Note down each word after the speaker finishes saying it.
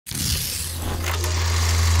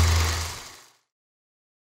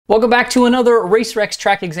Welcome back to another RaceRex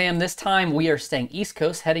track exam. This time we are staying East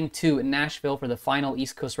Coast, heading to Nashville for the final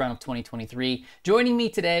East Coast round of 2023. Joining me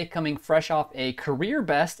today, coming fresh off a career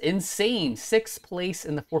best, insane 6th place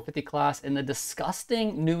in the 450 class in the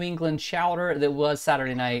disgusting New England chowder that was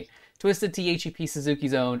Saturday night, Twisted THEP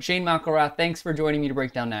Suzuki's own Shane McElrath. Thanks for joining me to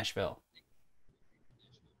break down Nashville.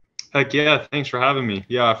 Heck yeah, thanks for having me.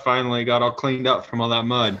 Yeah, I finally got all cleaned up from all that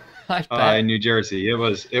mud I bet. in New Jersey. It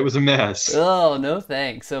was a mess. Oh, no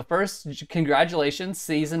thanks. So first, congratulations,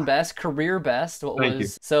 season best, career best. Thank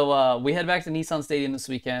you. We head back to Nissan Stadium this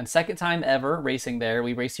weekend. Second time ever racing there.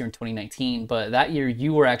 We raced here in 2019, but that year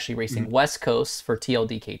you were actually racing West Coast for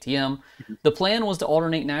TLD KTM. The plan was to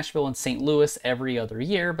alternate Nashville and St. Louis every other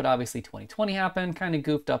year, but obviously 2020 happened, kind of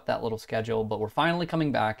goofed up that little schedule, but we're finally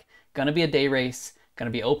coming back. Gonna be a day race. Going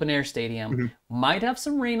to be open air stadium. Might have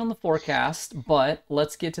some rain on the forecast, but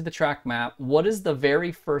let's get to the track map. What is the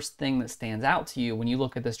very first thing that stands out to you when you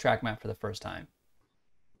look at this track map for the first time?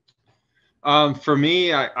 For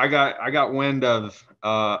me, I got wind of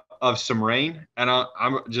some rain, and I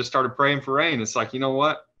just started praying for rain. It's like, you know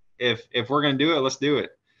what? If we're gonna do it, let's do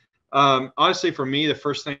it. Honestly, for me, the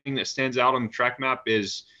first thing that stands out on the track map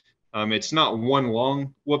is it's not one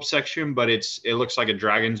long whoop section, but it looks like a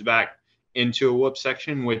dragon's back into a whoop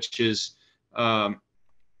section, which is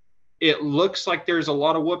it looks like there's a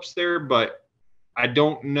lot of whoops there, but I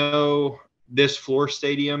don't know this floor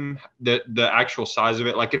stadium, the actual size of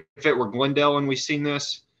it. Like if it were Glendale and we seen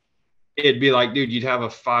this, it'd be like, dude, you'd have a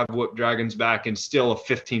 5 whoop dragon's back and still a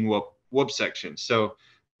 15 whoop section. So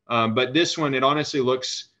but this one, it honestly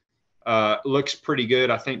looks pretty good.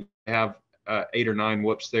 I think they have 8 or 9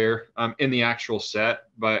 whoops there in the actual set.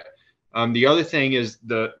 But the other thing is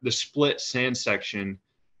the split sand section.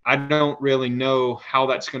 I don't really know how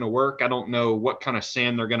that's going to work. I don't know what kind of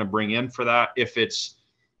sand they're going to bring in for that. If it's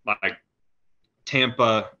like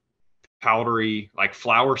Tampa powdery, like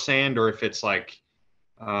flour sand, or if it's like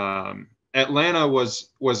Atlanta was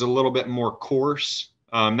a little bit more coarse.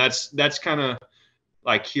 That's kind of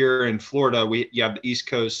like here in Florida. You have the East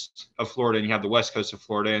Coast of Florida and you have the West Coast of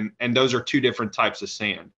Florida, and those are 2 different types of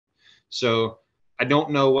sand. So I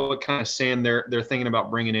don't know what kind of sand they're thinking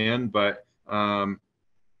about bringing in, but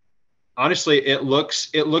honestly, it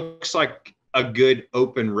looks like a good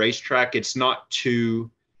open racetrack. It's not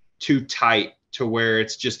too tight to where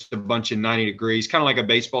it's just a bunch of 90 degrees, kind of like a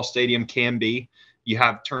baseball stadium can be. You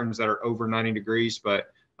have turns that are over 90 degrees,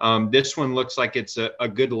 but this one looks like it's a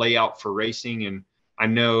good layout for racing. And I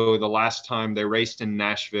know the last time they raced in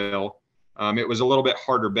Nashville, it was a little bit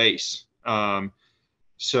harder base.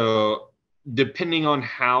 So depending on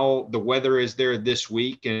how the weather is there this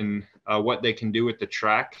week and what they can do with the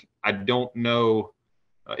track, I don't know.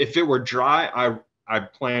 If it were dry, I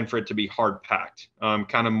plan for it to be hard packed,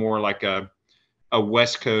 kind of more like a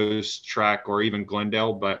West Coast track or even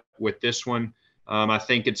Glendale. But with this one, I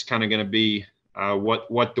think it's kind of going to be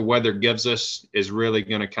what the weather gives us is really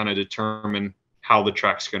going to kind of determine how the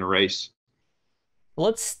track's going to race.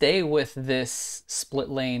 Let's stay with this split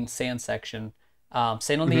lane sand section.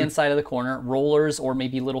 Sand on the inside of the corner, rollers or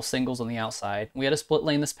maybe little singles on the outside. We had a split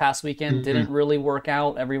lane this past weekend, didn't really work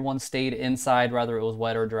out. Everyone stayed inside, whether it was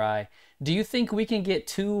wet or dry. Do you think we can get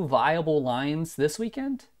 2 viable lines this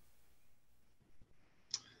weekend?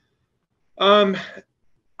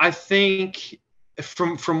 I think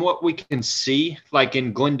from what we can see, like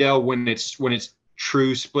in Glendale, when it's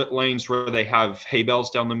true split lanes where they have hay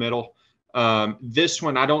bales down the middle, this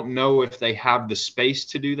one I don't know if they have the space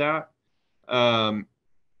to do that.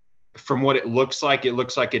 From what it looks like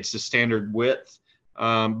it's the standard width.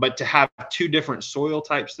 But to have 2 different soil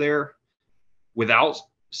types there without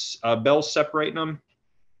bells separating them,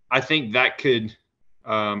 I think that could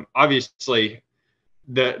obviously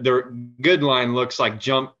the good line looks like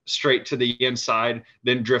jump straight to the inside,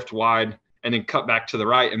 then drift wide, and then cut back to the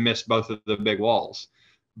right and miss both of the big walls.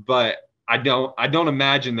 But I don't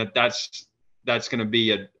imagine that's going to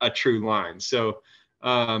be a true line. So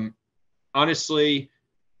honestly,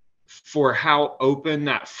 for how open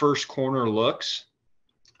that first corner looks,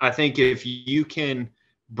 I think if you can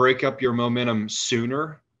break up your momentum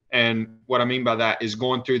sooner, and what I mean by that is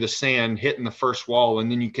going through the sand, hitting the first wall, and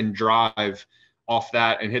then you can drive off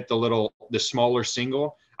that and hit the smaller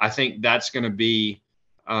single, I think that's going to be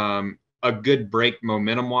a good break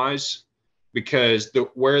momentum wise, because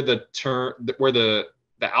where the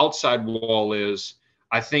outside wall is,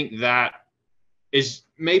 I think that is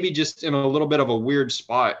maybe just in a little bit of a weird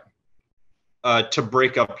spot to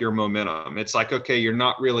break up your momentum. It's like, okay, you're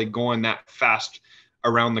not really going that fast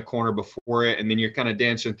around the corner before it, and then you're kind of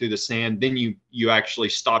dancing through the sand. Then you actually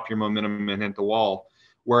stop your momentum and hit the wall.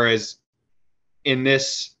 Whereas in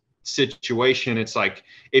this situation, it's like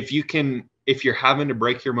if you're having to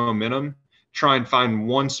break your momentum, try and find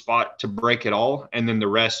one spot to break it all, and then the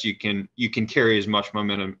rest you can carry as much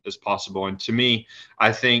momentum as possible. And to me,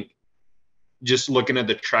 I think just looking at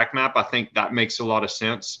the track map, I think that makes a lot of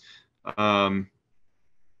sense.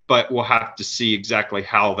 But we'll have to see exactly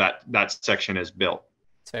how that section is built.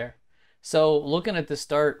 It's fair. So looking at the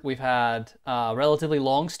start, we've had relatively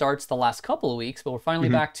long starts the last couple of weeks, but we're finally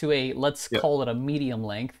back to let's call it a medium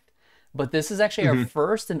length. But this is actually our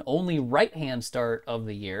first and only right-hand start of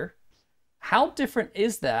the year. How different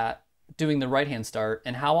is that doing the right-hand start,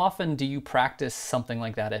 and how often do you practice something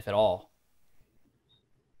like that, if at all?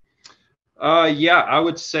 Yeah, I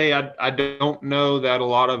would say I don't know that a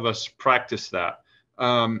lot of us practice that.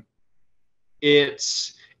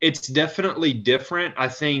 It's definitely different. I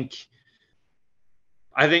think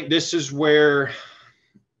this is where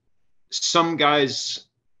some guys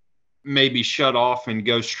maybe shut off and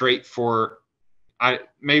go straight for,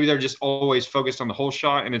 maybe they're just always focused on the whole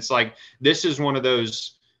shot. And it's like, this is one of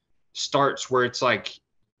those starts where it's like,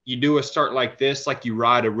 you do a start like this, like you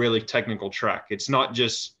ride a really technical track. It's not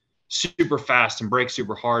just super fast and brake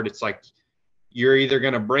super hard. It's like, you're either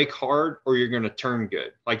going to brake hard or you're going to turn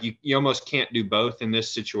good. Like you almost can't do both in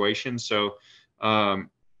this situation. So,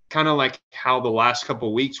 kind of like how the last couple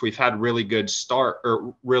of weeks we've had really good start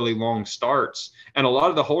or really long starts. And a lot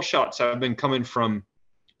of the hole shots have been coming from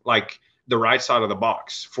like the right side of the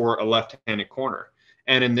box for a left-handed corner.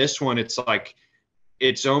 And in this one, it's like,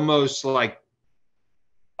 it's almost like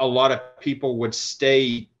a lot of people would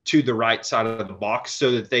stay to the right side of the box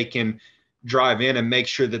so that they can drive in and make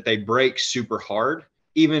sure that they brake super hard,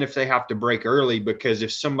 even if they have to brake early, because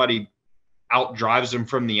if somebody outdrives them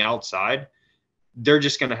from the outside, they're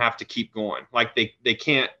just going to have to keep going. Like they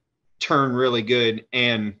can't turn really good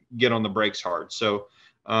and get on the brakes hard. So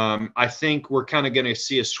I think we're kind of going to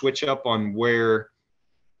see a switch up on where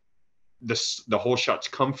the whole shots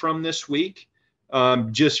come from this week,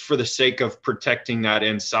 just for the sake of protecting that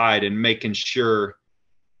inside and making sure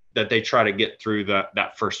that they try to get through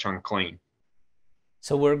that first turn clean.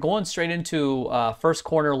 So we're going straight into first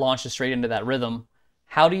corner, launches straight into that rhythm.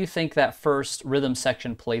 How do you think that first rhythm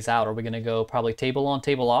section plays out? Are we going to go probably table on,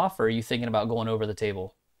 table off, or are you thinking about going over the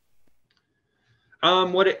table?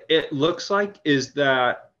 What it looks like is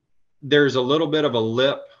that there's a little bit of a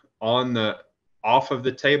lip on the off of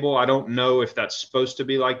the table. I don't know if that's supposed to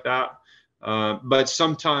be like that, but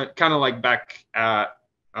sometimes, kind of like back at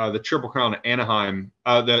the Triple Crown at Anaheim,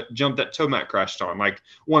 the jump that Tomac crashed on, like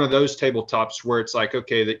one of those tabletops where it's like,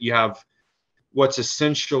 okay, that you have what's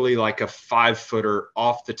essentially like a 5-footer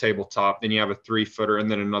off the tabletop, then you have a 3-footer and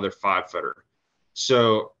then another 5-footer.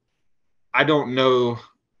 So I don't know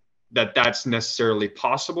that that's necessarily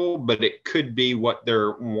possible, but it could be what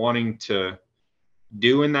they're wanting to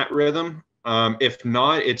do in that rhythm. If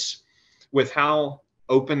not, it's with how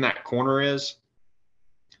open that corner is,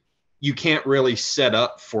 you can't really set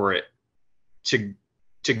up for it to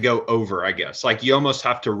go over, I guess. Like you almost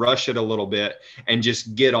have to rush it a little bit and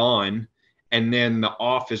just get on, and then the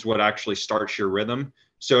off is what actually starts your rhythm.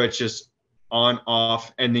 So it's just on,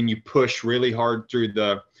 off, and then you push really hard through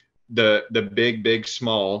the big,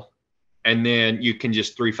 small, and then you can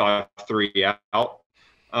just 3-5-3 out.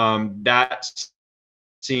 That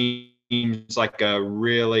seems like a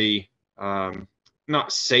really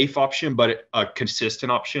not safe option, but a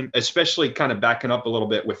consistent option, especially kind of backing up a little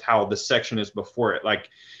bit with how the section is before it. Like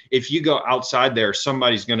if you go outside there,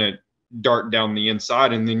 somebody's going to dart down the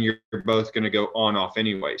inside, and then you're both going to go on off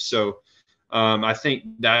anyway. So I think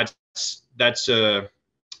that's a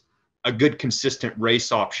good consistent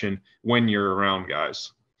race option when you're around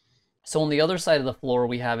guys. So on the other side of the floor,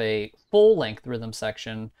 we have a full length rhythm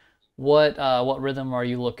section. What rhythm are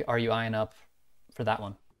you eyeing up for that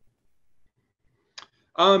one?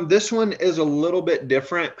 This one is a little bit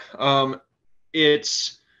different.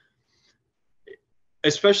 It's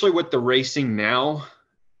especially with the racing now,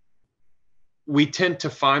 we tend to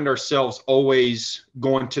find ourselves always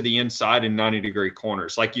going to the inside in 90-degree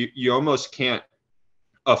corners. Like you almost can't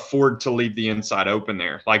afford to leave the inside open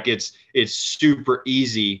there. Like it's super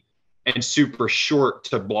easy and super short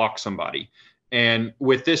to block somebody. And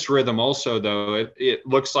with this rhythm also, though, it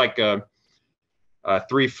looks like a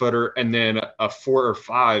 3-footer and then a 4 or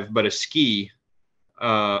 5, but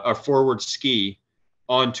a forward ski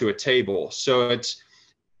onto a table. So it's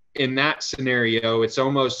in that scenario, it's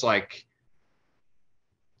almost like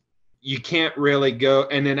you can't really go.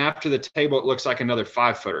 And then after the table, it looks like another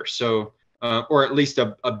 5-footer. So, or at least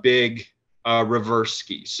a big reverse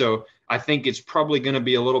ski. So I think it's probably going to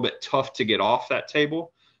be a little bit tough to get off that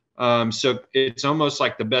table. So it's almost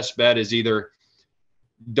like the best bet is either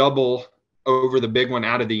double over the big one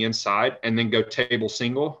out of the inside and then go table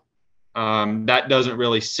single. That doesn't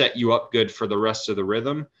really set you up good for the rest of the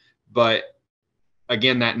rhythm. But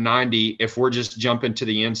again, that 90, if we're just jumping to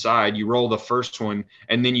the inside, you roll the first one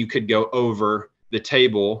and then you could go over the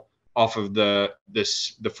table off of the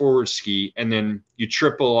forward ski, and then you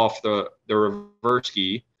triple off the reverse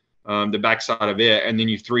ski, the backside of it, and then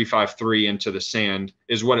you 3-5-3 into the sand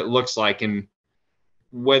is what it looks like. And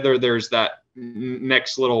whether there's that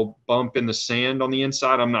next little bump in the sand on the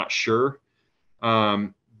inside, I'm not sure.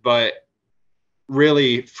 But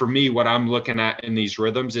really, for me, what I'm looking at in these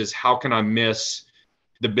rhythms is how can I miss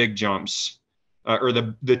the big jumps or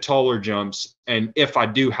the taller jumps, and if I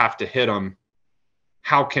do have to hit them,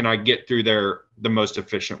 how can I get through there the most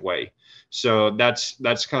efficient way? So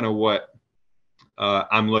that's kind of what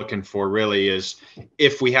I'm looking for, really, is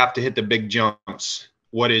if we have to hit the big jumps,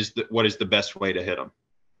 what is the best way to hit them?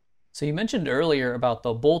 So you mentioned earlier about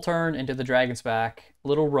the bull turn into the dragon's back,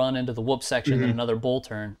 little run into the whoop section, Mm-hmm. and another bull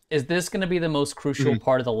turn. Is this going to be the most crucial Mm-hmm.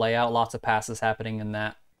 part of the layout? Lots of passes happening in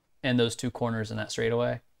those two corners in that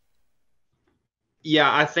straightaway?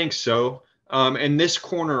 Yeah, I think so. And this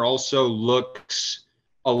corner also looks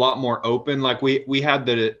a lot more open. Like we had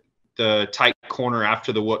the tight corner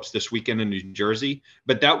after the whoops this weekend in New Jersey,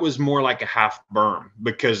 but that was more like a half berm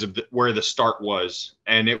because of where the start was,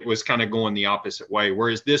 and it was kind of going the opposite way.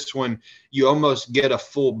 Whereas this one, you almost get a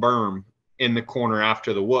full berm in the corner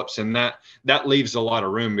after the whoops, and that leaves a lot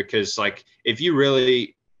of room, because like if you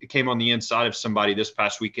really came on the inside of somebody this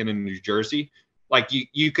past weekend in New Jersey, like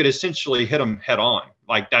you could essentially hit them head on.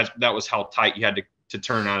 Like that was how tight you had to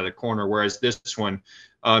turn out of the corner. Whereas this one,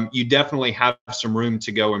 you definitely have some room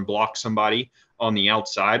to go and block somebody on the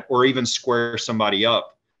outside, or even square somebody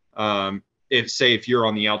up. If you're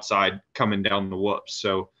on the outside coming down the whoops.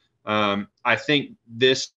 So I think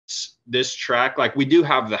this track, like we do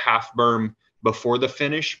have the half berm before the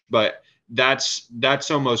finish, but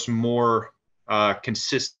that's almost more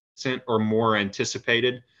consistent or more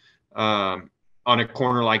anticipated on a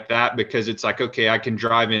corner like that, because it's like, okay, I can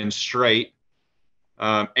drive in straight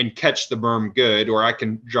and catch the berm good, or I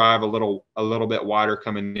can drive a little bit wider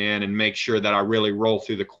coming in and make sure that I really roll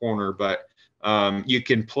through the corner. But you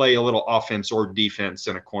can play a little offense or defense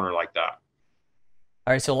in a corner like that.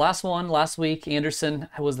 All right, so last week, Anderson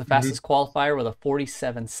was the fastest qualifier with a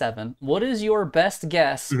 47.7. What is your best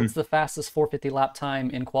guess? What's the fastest 450 lap time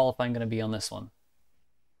in qualifying going to be on this one?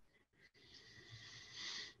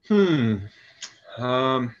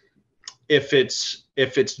 If it's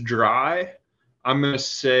dry, I'm gonna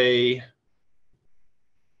say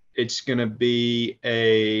it's gonna be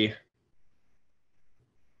a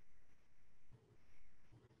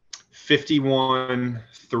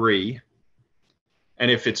 51.3, and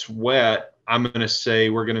if it's wet, I'm gonna say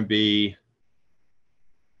we're gonna be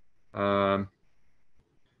a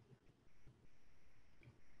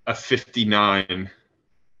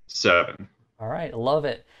 59.7. All right, love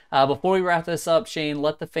it. Before we wrap this up, Shane,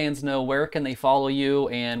 let the fans know where can they follow you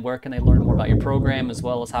and where can they learn more about your program, as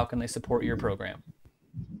well as how can they support your program.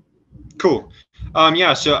 Cool.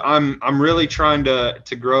 Yeah, so I'm really trying to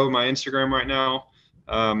grow my Instagram right now.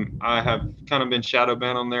 I have kind of been shadow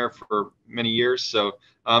banned on there for many years, so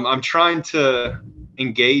I'm trying to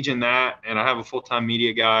engage in that. And I have a full-time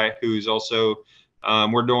media guy who's also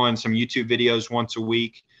we're doing some YouTube videos once a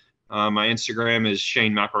week. My Instagram is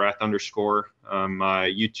Shane McElrath _. My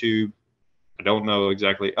YouTube, I don't know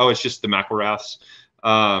exactly. Oh, it's just the McElraths.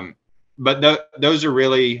 But those are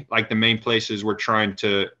really like the main places we're trying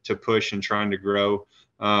to push and trying to grow.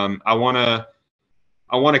 I want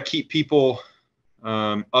to keep people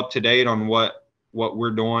up to date on what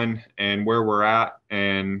we're doing and where we're at,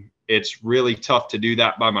 and it's really tough to do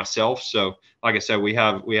that by myself. So, like I said, we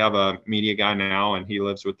have a media guy now, and he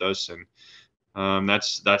lives with us, and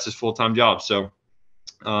that's his full-time job. So,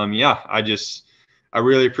 yeah, I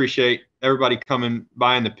really appreciate everybody coming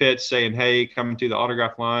by in the pits, saying hey, coming to the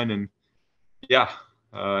autograph line, and yeah,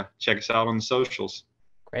 check us out on the socials.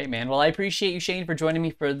 Great, man. Well, I appreciate you, Shane, for joining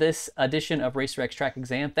me for this edition of RacerX Track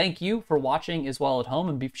Exam. Thank you for watching as well at home,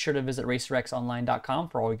 and be sure to visit racerxonline.com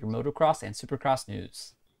for all your motocross and supercross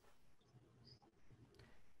news.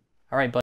 All right, buddy.